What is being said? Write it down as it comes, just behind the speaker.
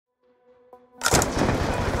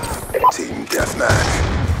Team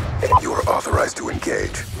Deathmatch. You are authorized to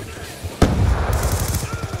engage.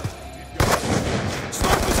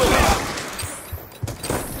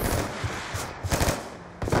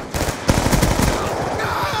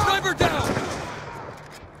 Sniper down!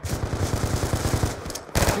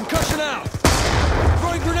 Concussion out!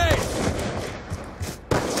 Throwing grenade!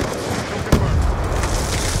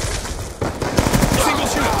 Single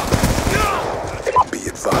shot! Be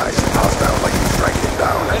advised, hostile lightning strike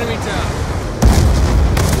inbound. Enemy down!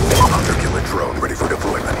 Hunter-killer drone ready for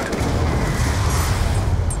deployment.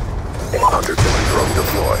 Hunter-killer drone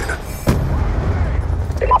deployed.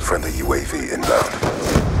 Friendly UAV inbound.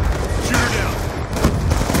 Shooter down!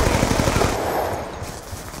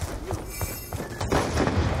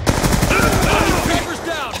 Sniper's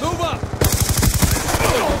down! Move up!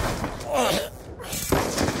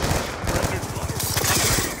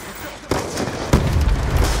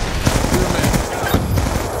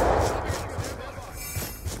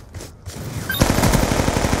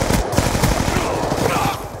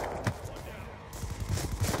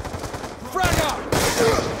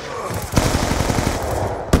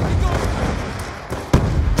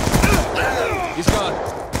 He's gone.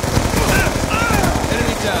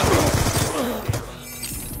 Enemy down.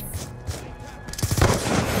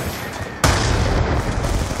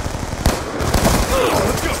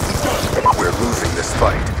 We're losing this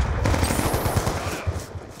fight.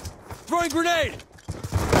 Throwing grenade!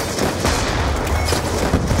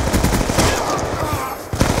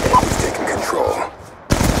 We've taken control.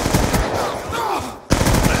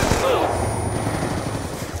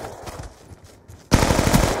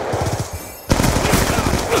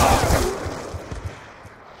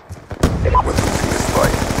 We're losing this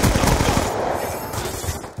fight.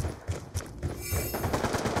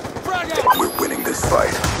 Frag out! We're winning this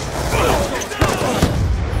fight.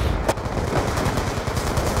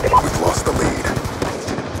 We've lost the lead.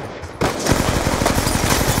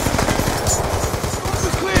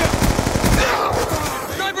 Clear!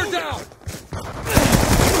 Sniper down!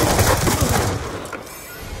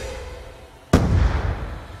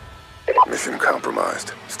 Mission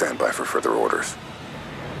compromised. Stand by for further orders.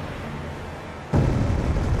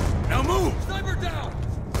 Now move! Sniper down!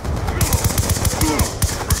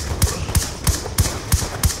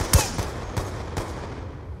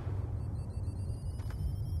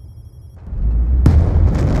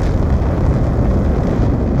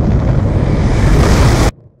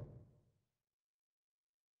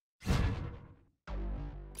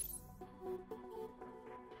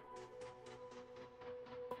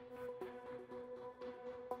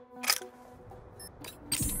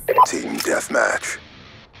 Team Deathmatch.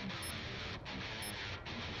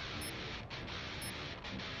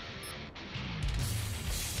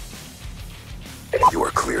 You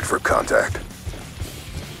are cleared for contact.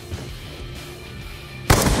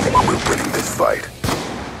 We're winning this fight.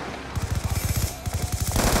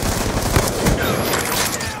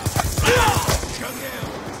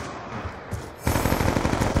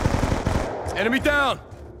 Enemy down!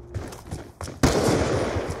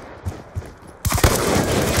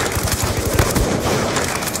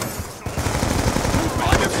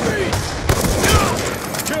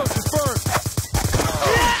 Kill confirmed!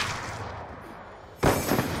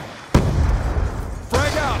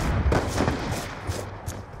 Frag out!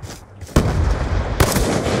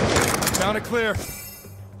 Down and clear.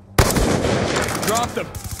 Dropped him.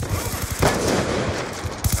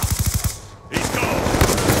 He's gone.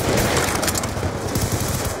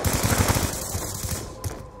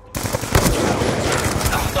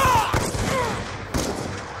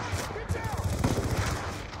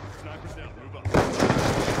 Sniper's down. Move up.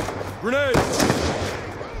 Grenade!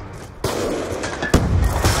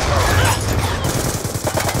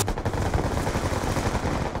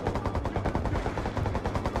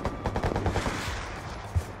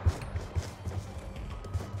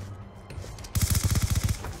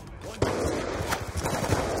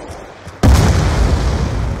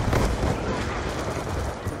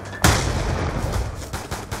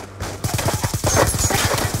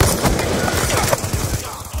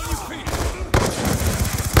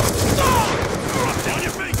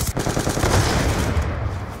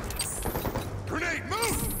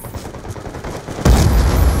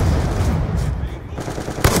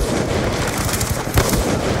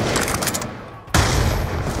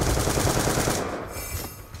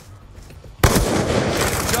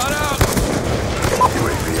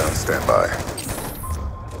 Standby.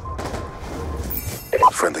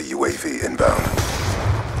 Friendly UAV inbound.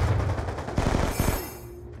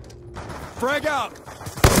 Frag out!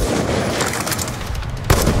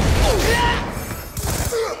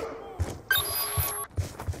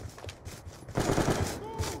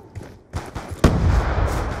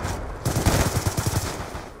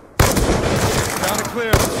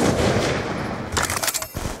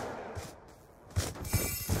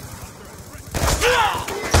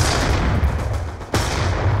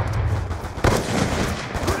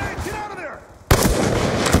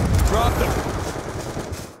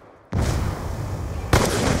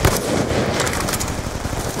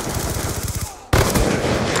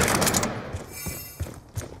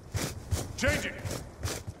 Changing.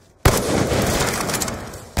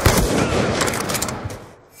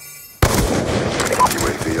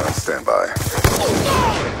 UAV on standby.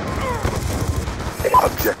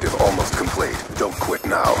 Objective almost complete. Don't quit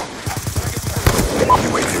now.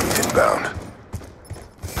 UAV inbound.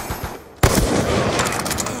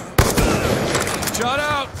 Shot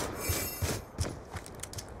out.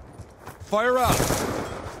 Fire out.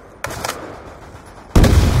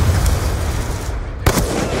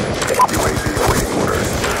 UAV awaiting orders.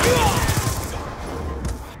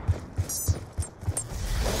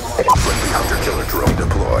 Friendly hunter-killer drone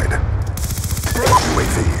deployed.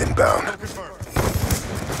 UAV inbound. Confirmed.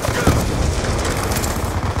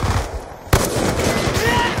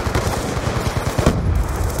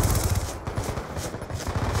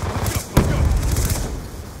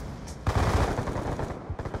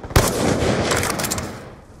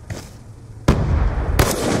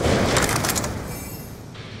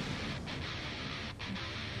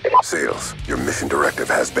 SEALs, your mission directive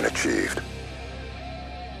has been achieved.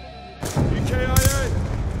 EKIA.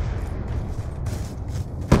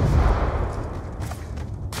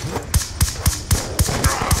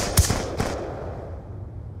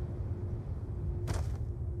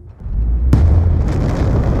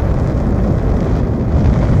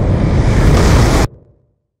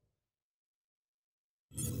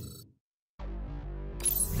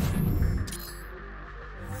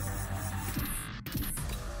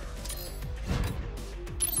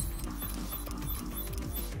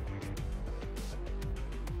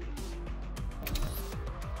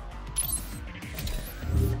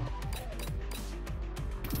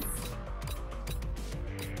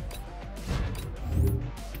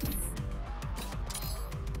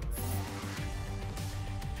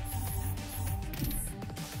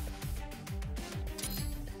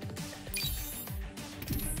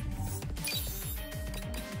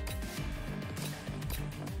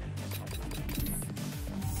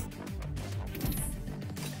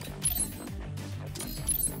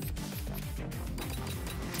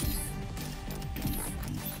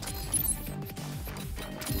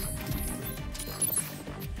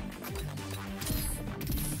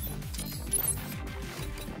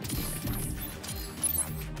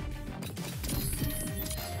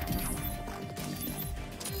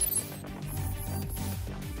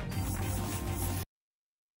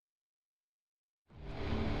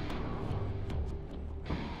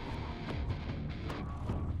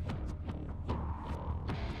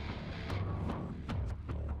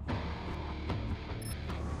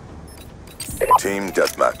 Team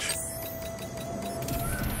deathmatch.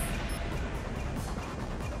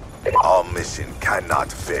 Our mission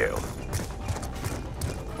cannot fail.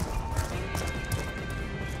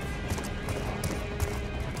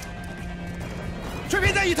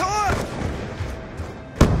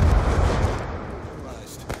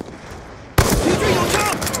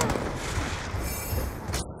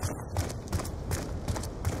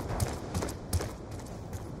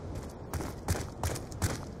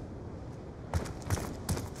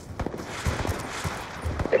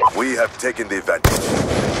 We have taken the advantage.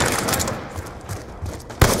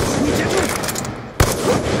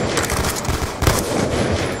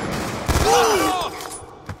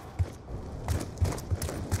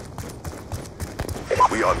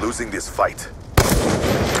 We are losing this fight.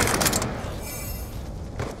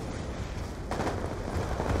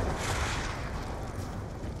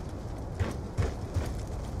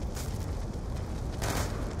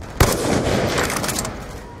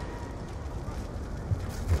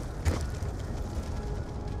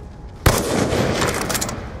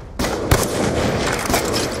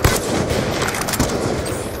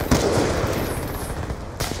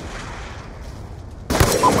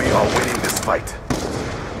 We are winning this fight.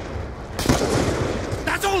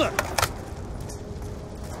 That's all.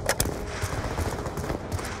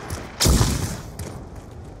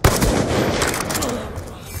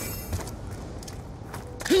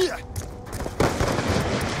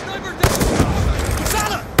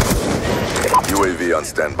 UAV on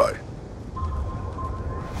standby.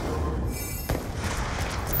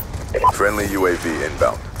 Friendly UAV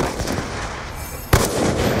inbound.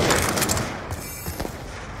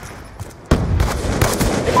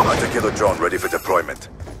 Hunter-killer drone ready for deployment.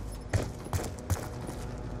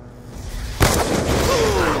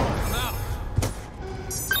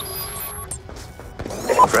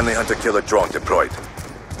 Friendly hunter-killer drone deployed.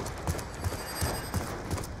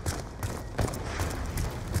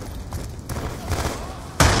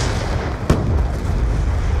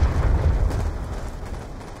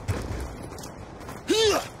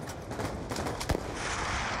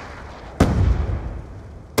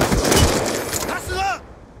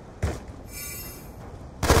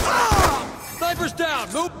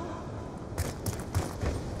 down. Move.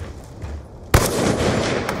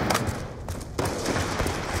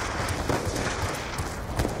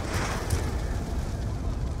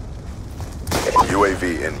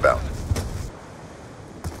 UAV inbound.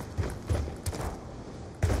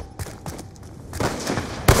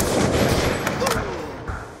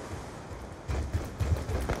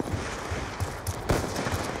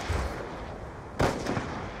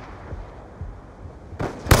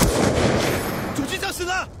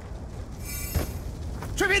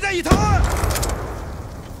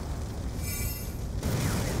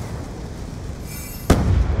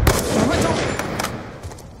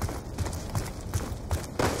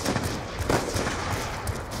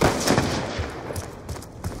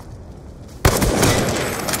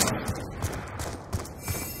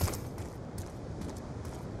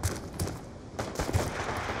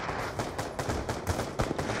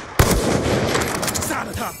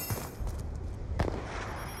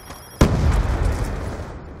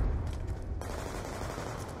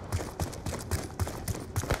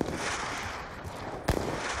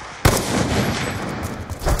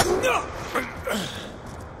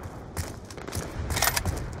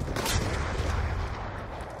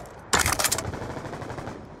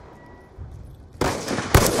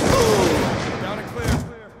 Down and clear.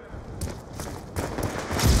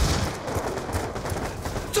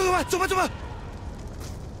 走吧，走吧。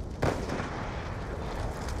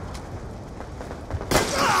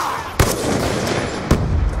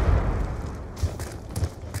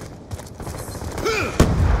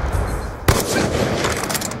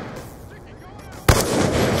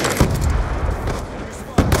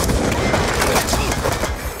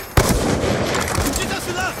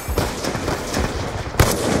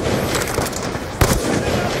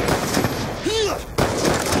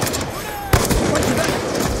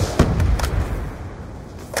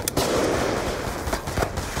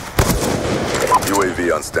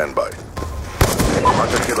 UAV on standby.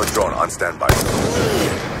 Hunter killer drone on standby.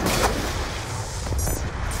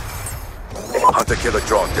 Hunter killer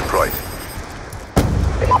drone deployed.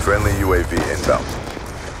 Friendly UAV inbound.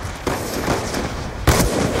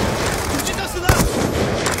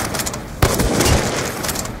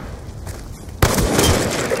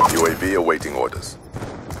 UAV awaiting orders.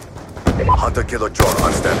 Hunter killer drone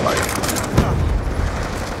on standby.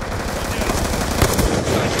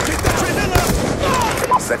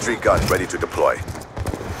 Sentry gun ready to deploy.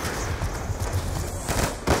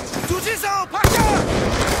 狙击手趴下！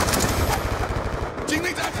警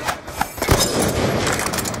力站起来！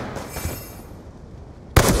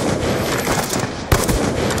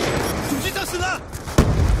 狙击手死了！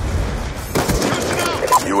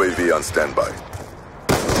 UAV on standby.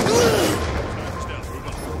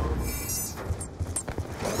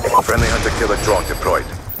 Friendly hunter killer drone deployed.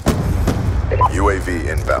 UAV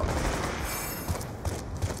inbound.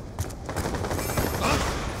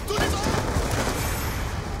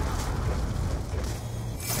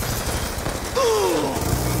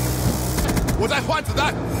我在换子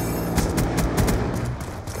弹。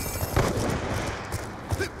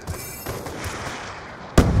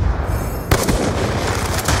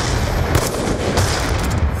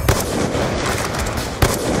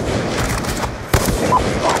We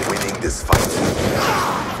are winning this fight.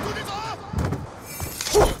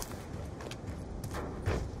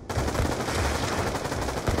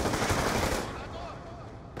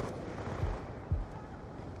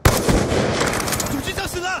 狙击手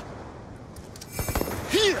死了！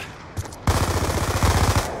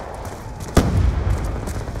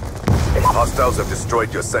 Hostiles have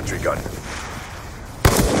destroyed your sentry gun.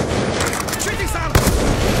 确定杀了！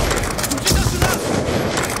狙击手死了！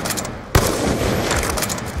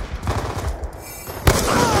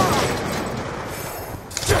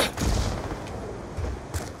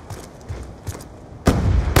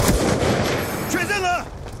确认了！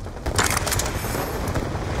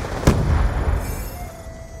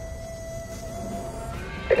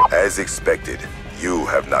 As expected, you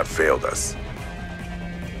have not failed us.